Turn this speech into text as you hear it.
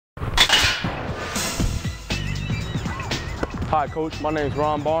Hi, Coach. My name is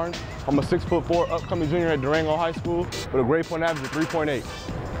Ron Barnes. I'm a 6'4" upcoming junior at Durango High School with a grade point average of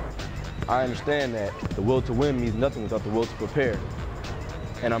 3.8. I understand that the will to win means nothing without the will to prepare.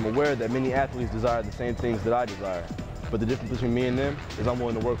 And I'm aware that many athletes desire the same things that I desire. But the difference between me and them is I'm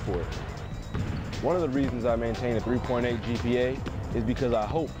willing to work for it. One of the reasons I maintain a 3.8 GPA is because I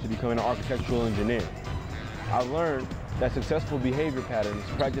hope to become an architectural engineer. I've learned that successful behavior patterns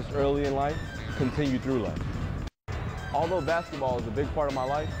practiced early in life continue through life. Although basketball is a big part of my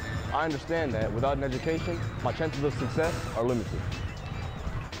life, I understand that without an education, my chances of success are limited.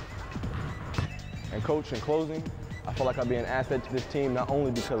 And Coach, in closing, I feel like I'll be an asset to this team not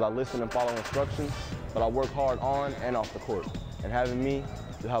only because I listen and follow instructions, but I work hard on and off the court. And having me,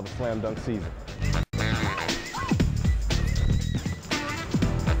 you'll have a slam dunk season.